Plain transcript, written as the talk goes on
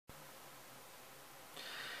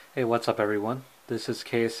Hey, what's up everyone? This is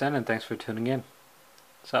KSN and thanks for tuning in.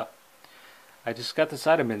 So, I just got this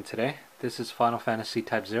item in today. This is Final Fantasy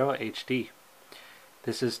Type-0 HD.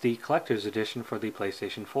 This is the collector's edition for the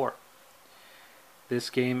PlayStation 4. This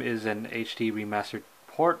game is an HD remastered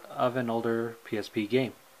port of an older PSP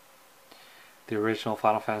game. The original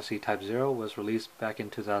Final Fantasy Type-0 was released back in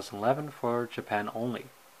 2011 for Japan only.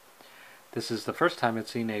 This is the first time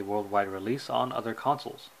it's seen a worldwide release on other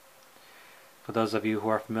consoles. For those of you who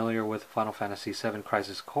are familiar with Final Fantasy VII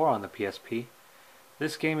Crisis Core on the PSP,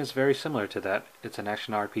 this game is very similar to that. It's an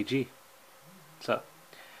action RPG. So,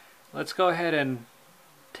 let's go ahead and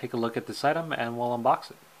take a look at this item and we'll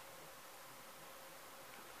unbox it.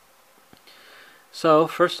 So,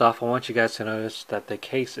 first off, I want you guys to notice that the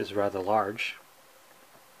case is rather large.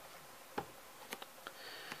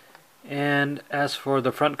 And as for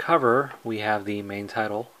the front cover, we have the main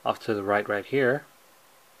title off to the right here.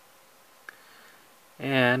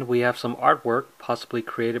 And we have some artwork possibly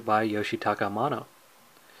created by Yoshitaka Amano.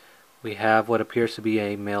 We have what appears to be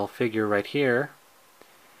a male figure right here.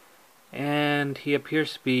 And he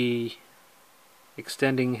appears to be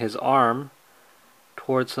extending his arm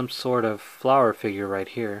towards some sort of flower figure right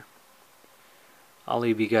here. I'll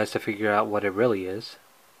leave you guys to figure out what it really is.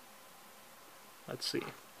 Let's see.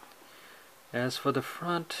 As for the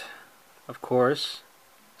front, of course,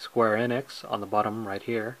 Square Enix on the bottom right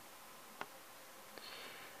here.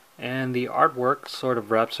 And the artwork sort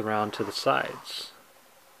of wraps around to the sides.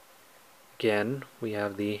 Again, we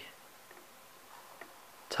have the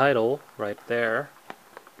title right there.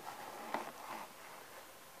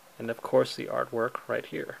 And of course the artwork right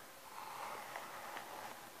here.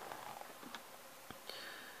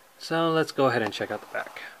 So let's go ahead and check out the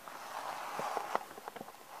back.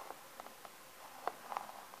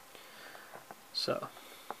 So,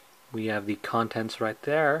 we have the contents right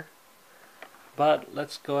there. But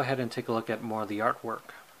let's go ahead and take a look at more of the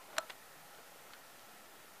artwork.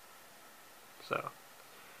 So,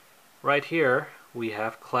 right here we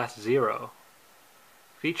have Class 0,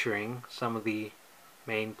 featuring some of the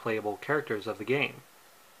main playable characters of the game.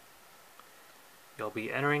 You'll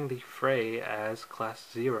be entering the fray as Class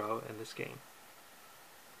 0 in this game.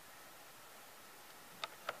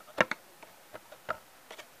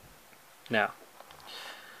 Now,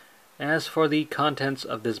 as for the contents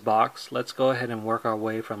of this box, let's go ahead and work our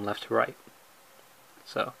way from left to right.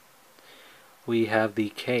 So, we have the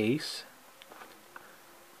case.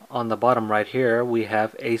 On the bottom right here, we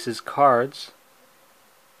have Ace's cards.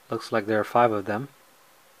 Looks like there are 5 of them.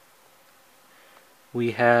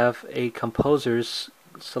 We have a composer's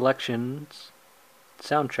selections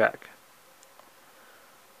soundtrack.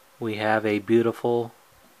 We have a beautiful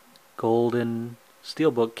golden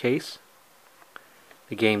steelbook case.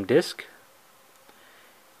 The game disc,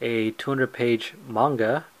 a 200-page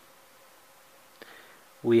manga.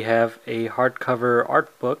 We have a hardcover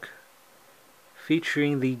art book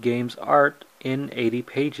featuring the game's art in 80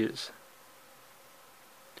 pages.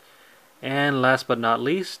 And last but not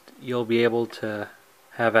least, you'll be able to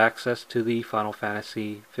have access to the Final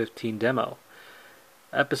Fantasy 15 demo,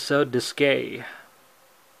 Episode Disque.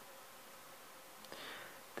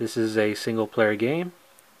 This is a single-player game.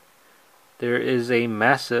 There is a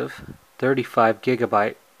massive 35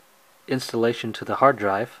 gigabyte installation to the hard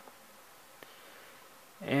drive.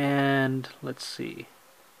 And let's see.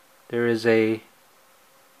 There is a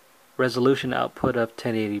resolution output of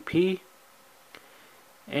 1080p.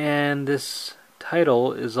 And this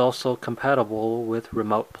title is also compatible with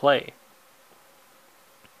remote play.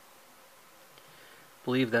 I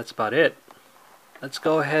believe that's about it. Let's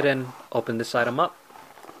go ahead and open this item up.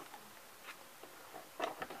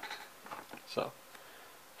 So,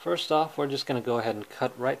 first off, we're just going to go ahead and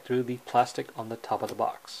cut right through the plastic on the top of the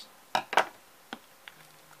box.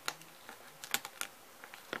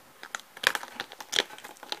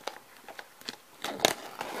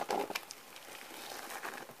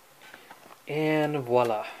 And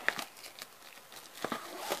voila.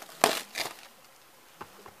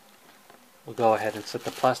 We'll go ahead and set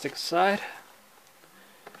the plastic aside.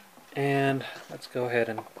 And let's go ahead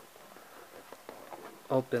and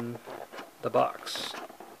open the box.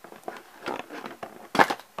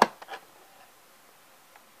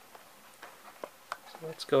 So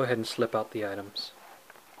let's go ahead and slip out the items.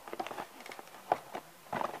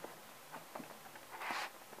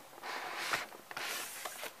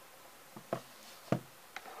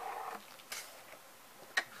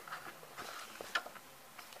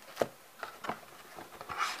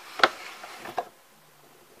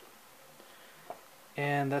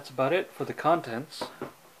 And that's about it for the contents.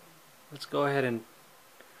 Let's go ahead and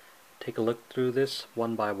take a look through this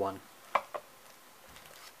one by one.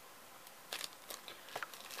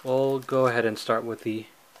 we'll go ahead and start with the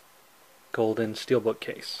golden steelbook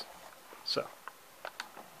case. So,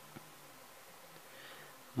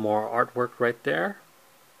 more artwork right there.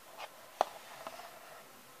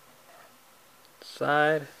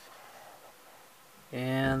 Side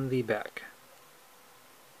and the back.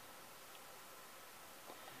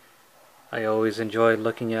 I always enjoy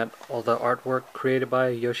looking at all the artwork created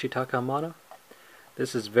by Yoshitaka Amano.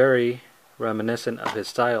 This is very reminiscent of his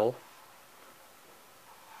style.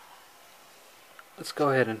 Let's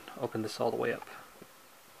go ahead and open this all the way up.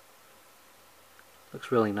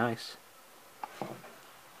 Looks really nice.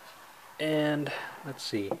 And let's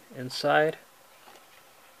see, inside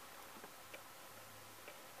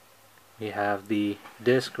we have the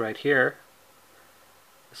disc right here,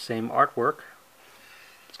 the same artwork.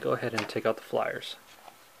 Let's go ahead and take out the flyers.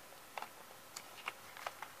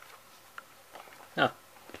 Oh.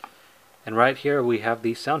 And right here we have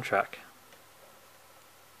the soundtrack.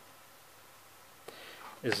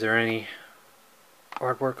 Is there any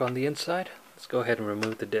artwork on the inside? Let's go ahead and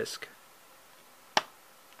remove the disc.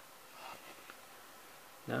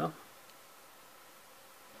 No?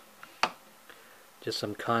 Just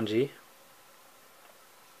some kanji.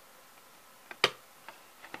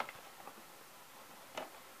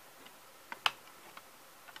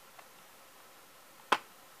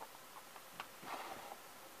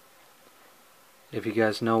 If you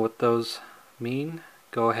guys know what those mean,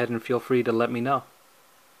 go ahead and feel free to let me know.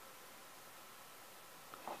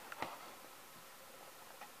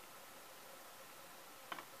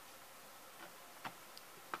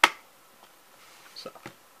 So,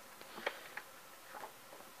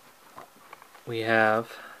 we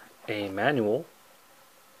have a manual.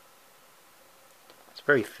 It's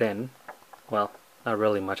very thin. Well, not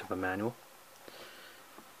really much of a manual.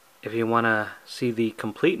 If you want to see the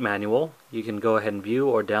complete manual, you can go ahead and view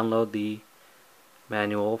or download the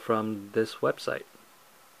manual from this website.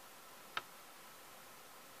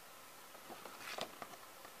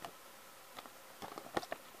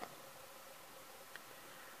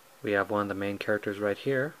 We have one of the main characters right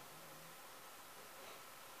here.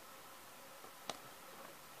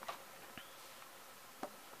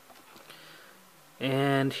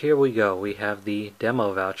 And here we go. We have the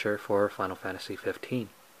demo voucher for Final Fantasy 15.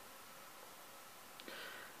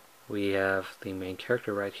 We have the main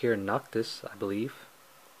character right here, Noctis, I believe.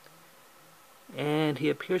 And he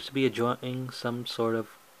appears to be enjoying some sort of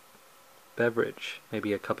beverage,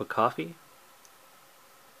 maybe a cup of coffee.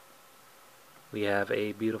 We have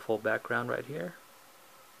a beautiful background right here.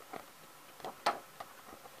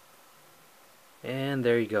 And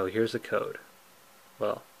there you go, here's the code.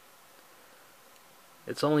 Well,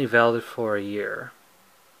 it's only valid for a year.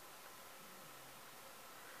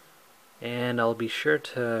 And I'll be sure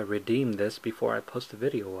to redeem this before I post the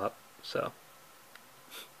video up, so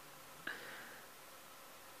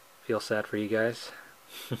feel sad for you guys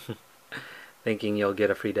thinking you'll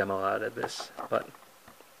get a free demo out of this, but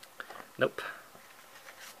nope.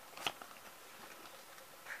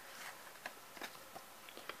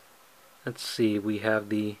 Let's see, we have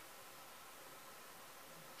the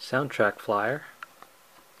soundtrack flyer.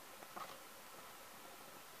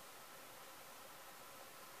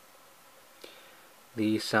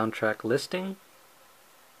 The soundtrack listing,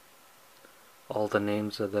 all the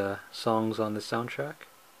names of the songs on the soundtrack.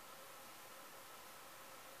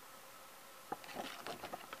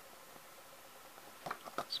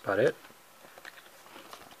 That's about it.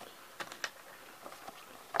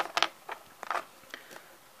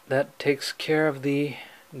 That takes care of the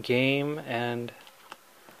game and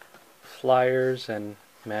flyers and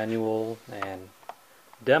manual and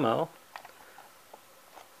demo.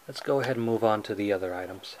 Let's go ahead and move on to the other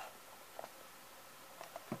items.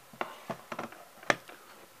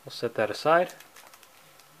 We'll set that aside.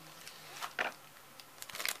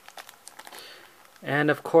 And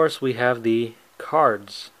of course we have the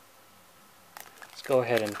cards. Let's go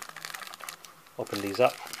ahead and open these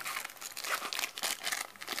up.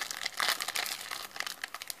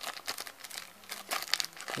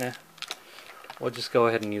 Nah, we'll just go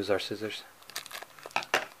ahead and use our scissors.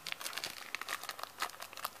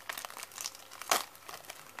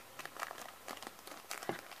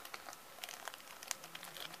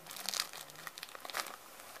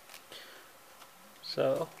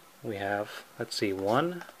 So we have, let's see,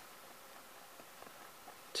 1,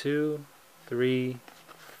 2, 3,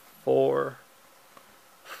 4,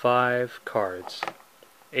 5 cards.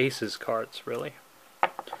 Aces cards, really.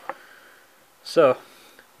 So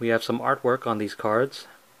we have some artwork on these cards.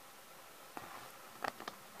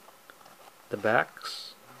 The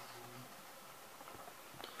backs.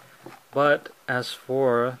 But as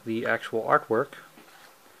for the actual artwork,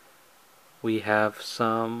 we have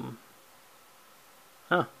some...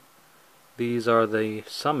 these are the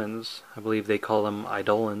summons. I believe they call them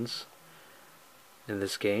Eidolons in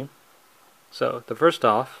this game. So the first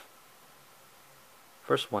one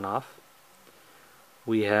off,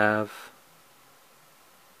 we have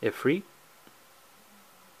Ifrit.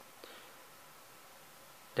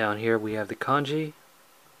 Down here we have the kanji.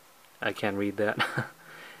 I can't read that.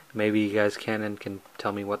 Maybe you guys can and can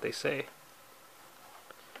tell me what they say.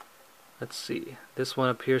 Let's see. This one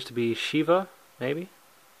appears to be Shiva, maybe.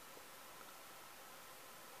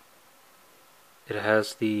 It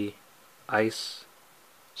has the ice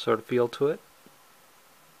sort of feel to it.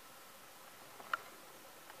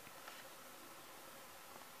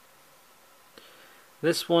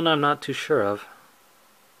 This one I'm not too sure of.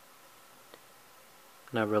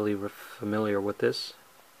 Not really familiar with this.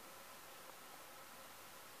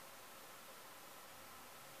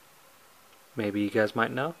 Maybe you guys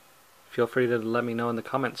might know. Feel free to let me know in the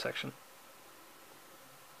comment section.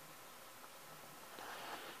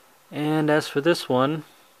 And as for this one,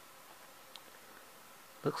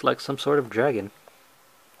 looks like some sort of dragon.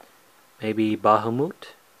 Maybe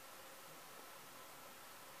Bahamut.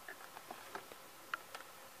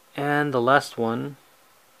 And the last one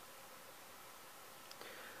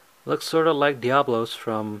looks sort of like Diablos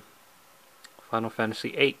from Final Fantasy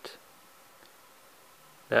VIII.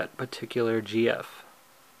 That particular GF.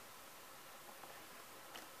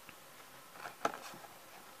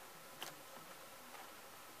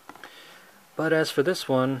 But as for this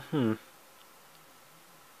one,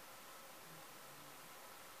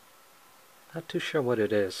 not too sure what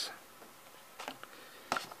it is.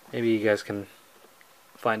 Maybe you guys can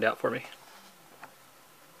find out for me.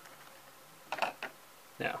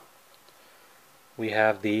 Now, we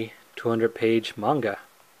have the 200-page manga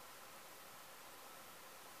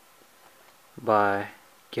by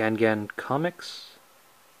Gangan Comics.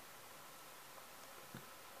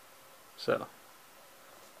 So,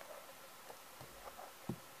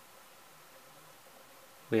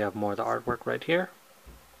 we have more of the artwork right here.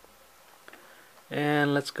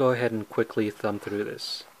 And let's go ahead and quickly thumb through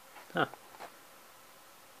this.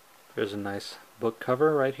 There's a nice book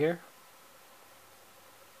cover right here.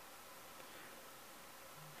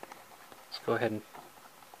 Let's go ahead and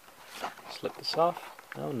slip this off.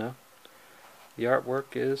 Oh no. The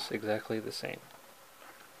artwork is exactly the same.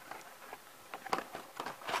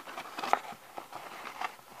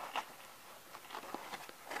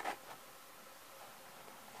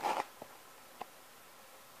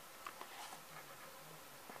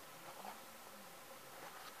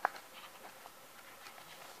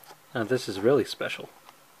 Now this is really special.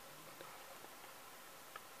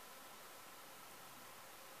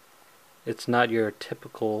 It's not your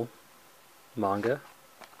typical manga.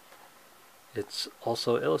 It's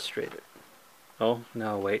also illustrated. Oh,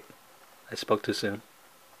 no, wait. I spoke too soon.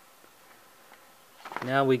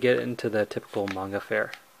 Now we get into the typical manga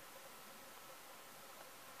fare.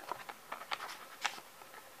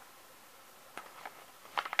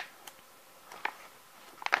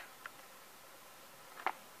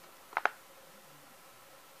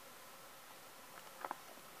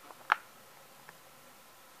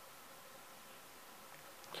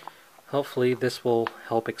 Hopefully this will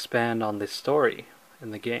help expand on the story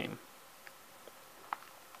in the game.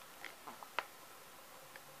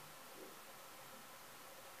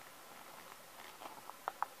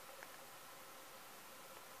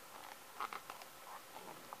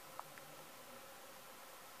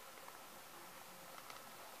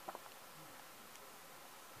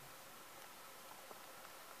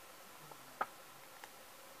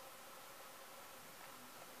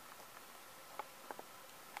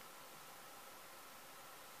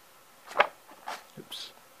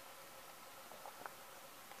 Oops.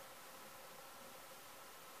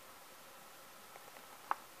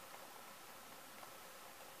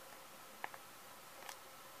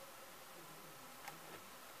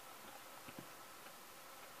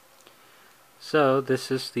 So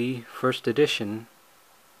this is the first edition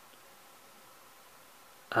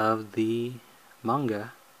of the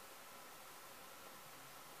manga,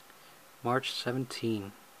 March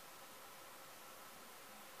 17.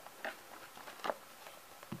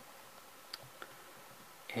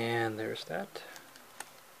 And there's that.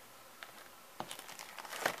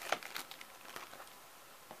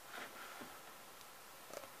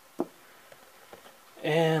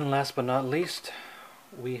 And last but not least,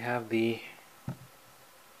 we have the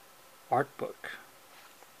art book.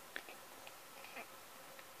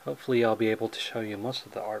 Hopefully I'll be able to show you most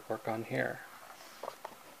of the artwork on here.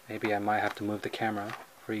 Maybe I might have to move the camera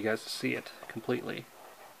for you guys to see it completely.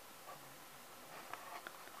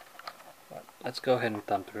 But let's go ahead and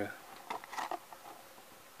thumb through.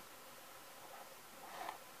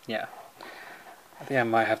 Yeah, I think I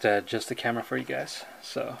might have to adjust the camera for you guys,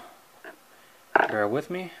 so bear with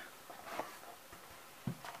me.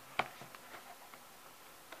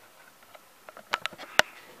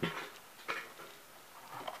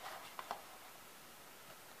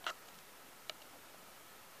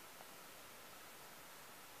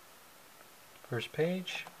 First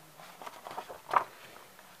page.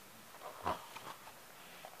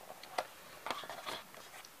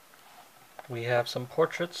 We have some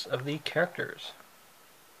portraits of the characters.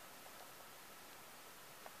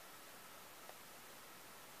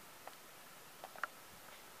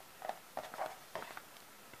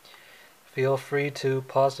 Feel free to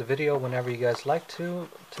pause the video whenever you guys like to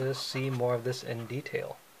see more of this in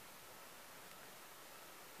detail.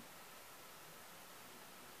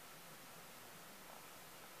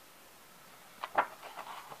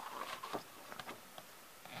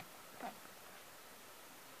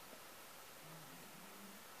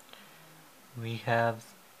 We have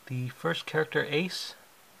the first character, Ace,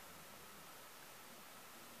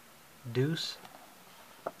 Deuce,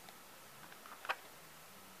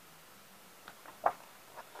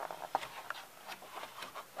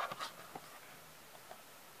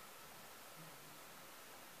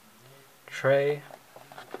 Trey,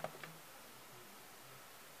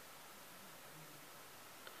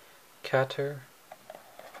 Catter,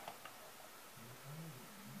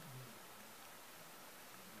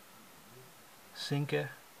 Sinke.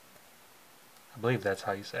 I believe that's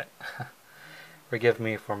how you say it. Forgive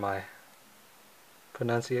me for my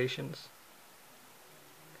pronunciations.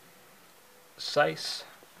 Sice,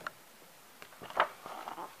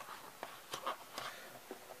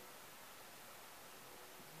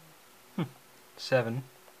 Seven,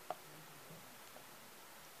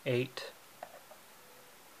 8,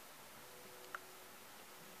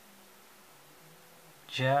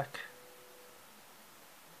 Jack,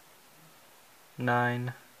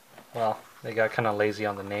 9. Well, they got kind of lazy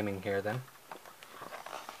on the naming here then.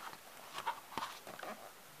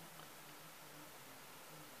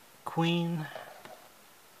 Queen,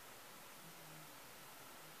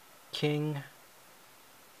 King,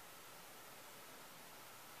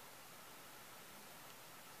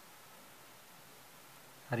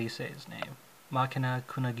 how do you say his name? Makina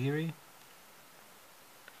Kunagiri,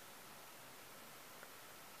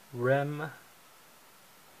 Rem,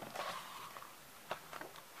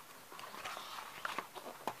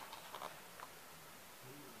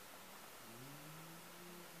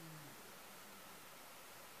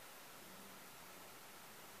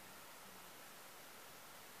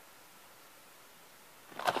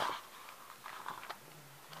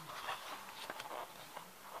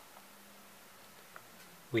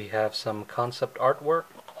 we have some concept artwork.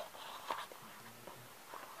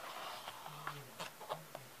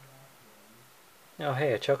 Oh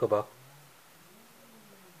hey, a chocobo.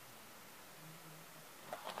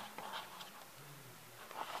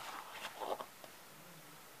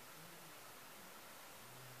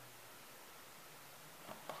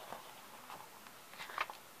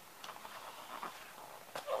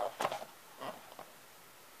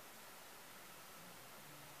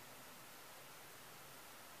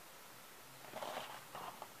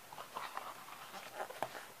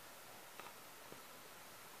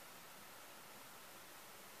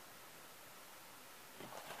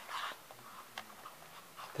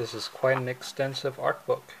 This is quite an extensive art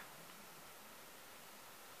book.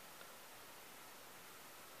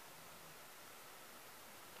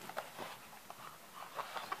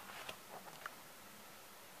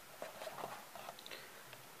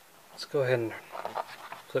 Let's go ahead and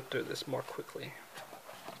flip through this more quickly.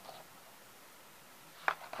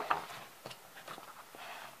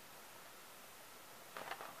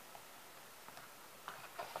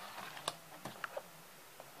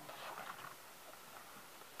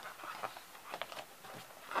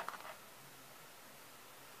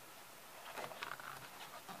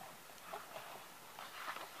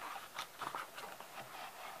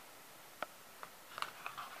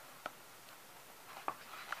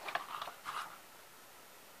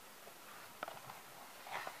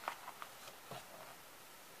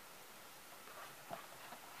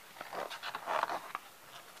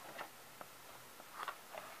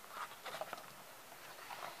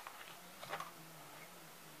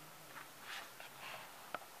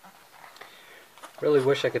 Really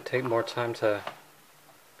wish I could take more time to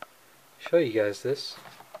show you guys this.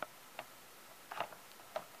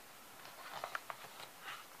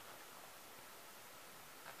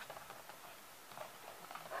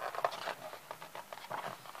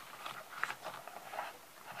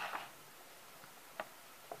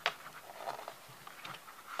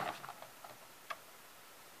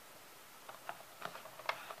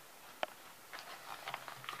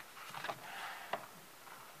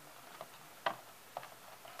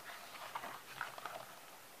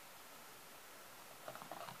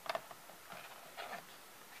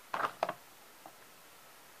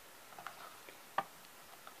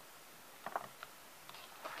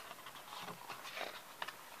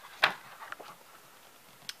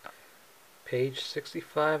 page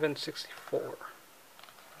 65 and 64.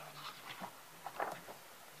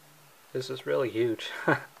 This is really huge.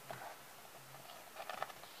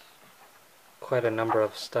 Quite a number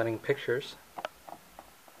of stunning pictures.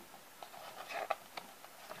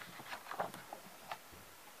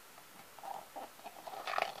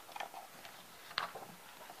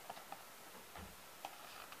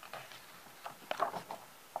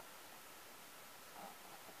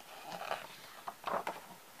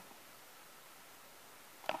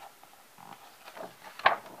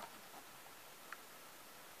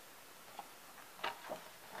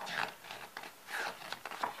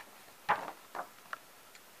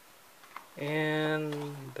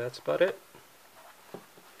 And that's about it.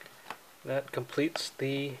 That completes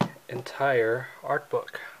the entire art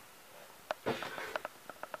book.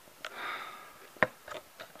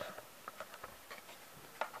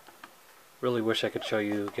 Really wish I could show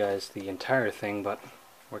you guys the entire thing, but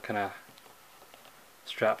we're kind of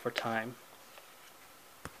strapped for time.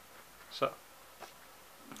 So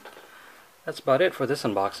that's about it for this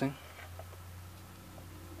unboxing.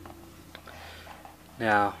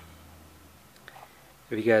 Now,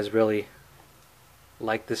 if you guys really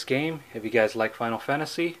like this game, if you guys like Final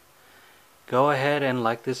Fantasy, go ahead and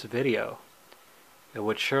like this video. It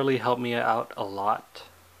would surely help me out a lot.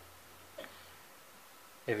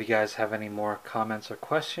 If you guys have any more comments or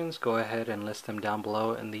questions, go ahead and list them down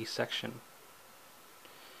below in the section.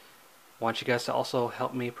 I want you guys to also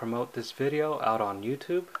help me promote this video out on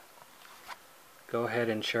YouTube. Go ahead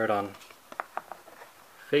and share it on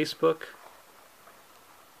Facebook,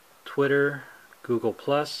 Twitter, Google+,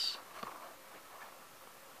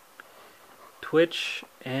 Twitch,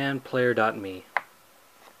 and player.me.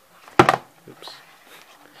 Oops.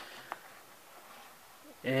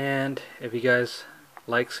 And if you guys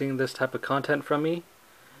like seeing this type of content from me,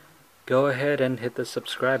 go ahead and hit the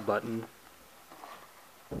subscribe button,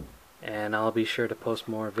 and I'll be sure to post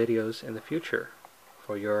more videos in the future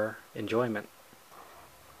for your enjoyment.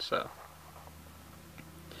 So,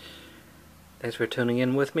 thanks for tuning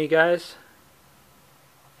in with me, guys,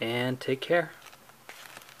 and take care.